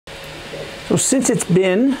So since it's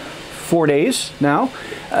been 4 days now,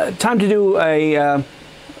 time to do a,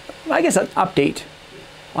 I guess an update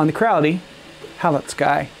on the Creality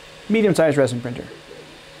Halot-Sky medium-sized resin printer.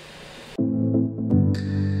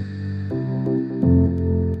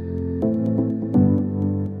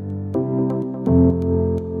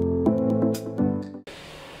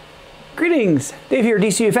 Greetings, Dave here,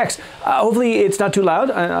 DCFX. Hopefully it's not too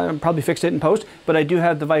loud. I probably fixed it in post, but I do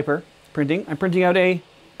have the Viper printing. I'm printing out a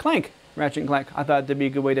clank, ratchet and clank. I thought that'd be a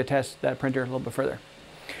good way to test that printer a little bit further.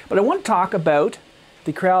 But I want to talk about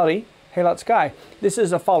the Creality Halot-Sky. This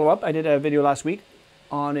is a follow-up. I did a video last week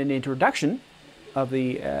on an introduction of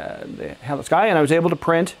the Halot-Sky, and I was able to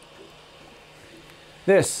print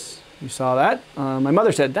this. You saw that. My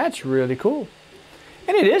mother said, that's really cool.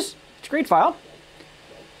 And it is. It's a great file.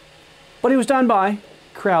 But it was done by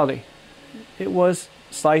Creality. It was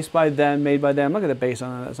sliced by them, made by them. Look at the base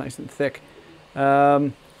on it. That's nice and thick.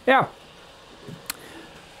 Yeah.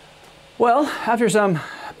 Well, after some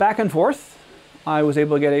back and forth, I was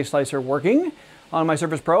able to get a slicer working on my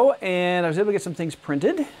Surface Pro, and I was able to get some things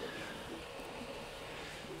printed.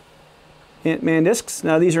 Ant-Man discs.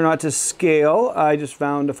 Now these are not to scale. I just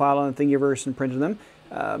found a file on Thingiverse and printed them.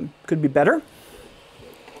 Could be better.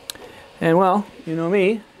 And well, you know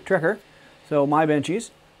me, Trekker. So my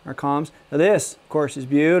benchies are comms. Now this, of course, is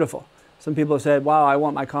beautiful. Some people have said, wow, I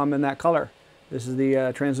want my comm in that color. This is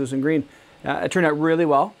the translucent green. It turned out really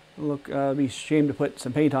well. Look, I'd be ashamed to put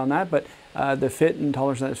some paint on that, but the fit and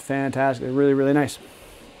tolerance on that is fantastic. They're really, really nice.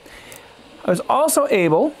 I was also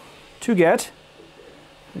able to get,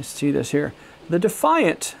 let's see this here, the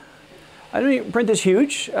Defiant. I don't even print this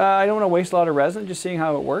huge. I don't want to waste a lot of resin, just seeing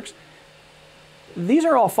how it works. These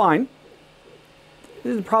are all fine.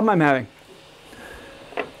 This is the problem I'm having.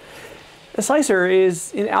 The slicer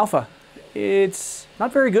is in alpha. It's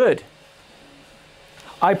not very good.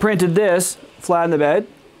 I printed this flat in the bed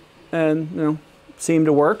and seemed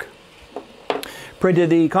to work. Printed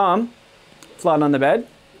the comm flat on the bed.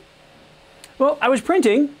 Well, I was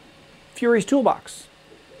printing Fury's toolbox.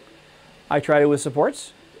 I tried it with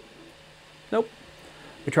supports. Nope.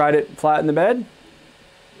 I tried it flat in the bed.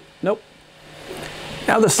 Nope.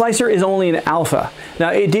 Now the slicer is only an alpha.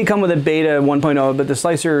 Now it did come with a beta 1.0, but the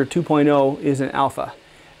slicer 2.0 is an alpha.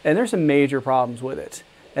 And there's some major problems with it.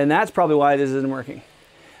 And that's probably why this isn't working.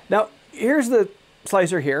 Now here's the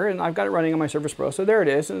slicer here, and I've got it running on my Surface Pro, so there it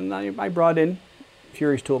is. And I brought in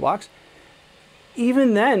Fury's toolbox.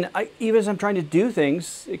 Even then, even as I'm trying to do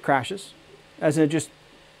things, it crashes. As in it just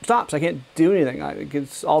stops. I can't do anything.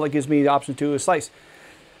 All it gives me the option to is slice.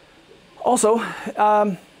 Also,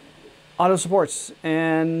 auto supports,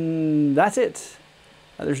 and that's it.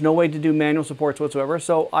 There's no way to do manual supports whatsoever,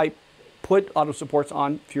 so I put auto supports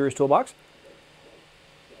on Fury's toolbox,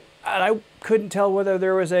 and I couldn't tell whether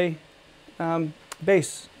there was a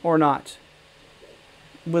base or not.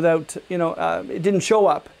 Without, it didn't show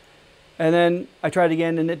up, and then I tried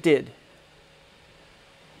again, and it did.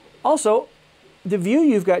 Also, the view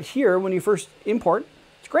you've got here when you first import,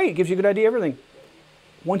 it's great. It gives you a good idea of everything.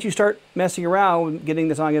 Once you start messing around, getting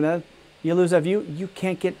this on, you lose that view, you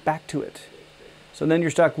can't get back to it. So then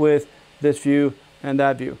you're stuck with this view and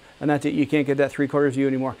that view. And that's it, you can't get that 3/4 view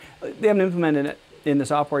anymore. They haven't implemented it in the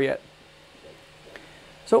software yet.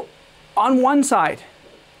 So on one side,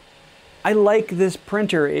 I like this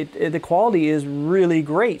printer. The quality is really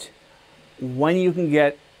great when you can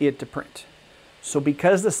get it to print. So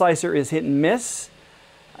because the slicer is hit and miss,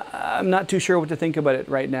 I'm not too sure what to think about it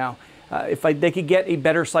right now. If they could get a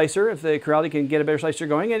better slicer, if the Creality can get a better slicer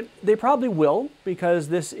going, and they probably will, because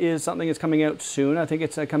this is something that's coming out soon. I think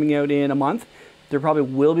it's coming out in a month. There probably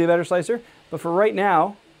will be a better slicer. But for right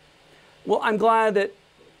now, well, I'm glad that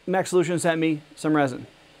Mech Solutions sent me some resin.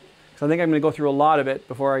 So I think I'm going to go through a lot of it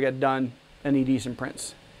before I get done any decent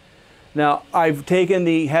prints. Now, I've taken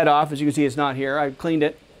the head off. As you can see, it's not here. I've cleaned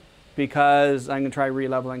it because I'm going to try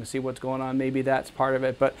re-leveling and see what's going on. Maybe that's part of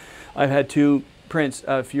it. But I've had two prints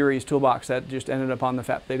of Fury's toolbox that just ended up on the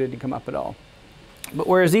FEP. They didn't come up at all. But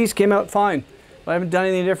whereas these came out fine, but I haven't done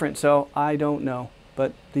anything different, so I don't know.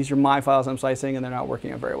 But these are my files I'm slicing, and they're not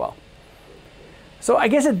working out very well. So I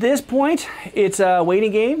guess at this point, it's a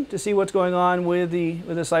waiting game to see what's going on with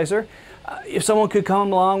the slicer. If someone could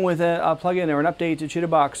come along with a plugin or an update to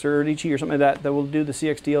Chitabox or DT or something like that will do the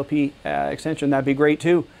CXDLP extension, that'd be great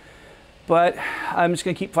too. But I'm just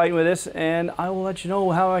going to keep fighting with this, and I will let you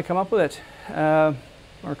know how I come up with it.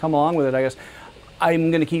 Or come along with it, I guess.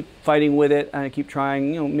 I'm going to keep fighting with it and keep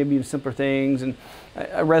trying, maybe simpler things. And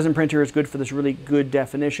a resin printer is good for this really good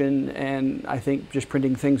definition. And I think just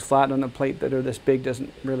printing things flat on a plate that are this big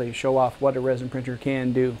doesn't really show off what a resin printer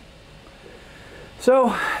can do.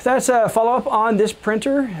 So that's a follow-up on this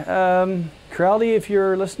printer. Creality, if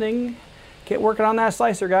you're listening, get working on that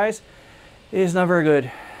slicer, guys. It is not very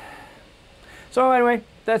good. So anyway,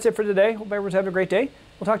 that's it for today. Hope everyone's having a great day.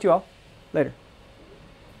 We'll talk to you all later.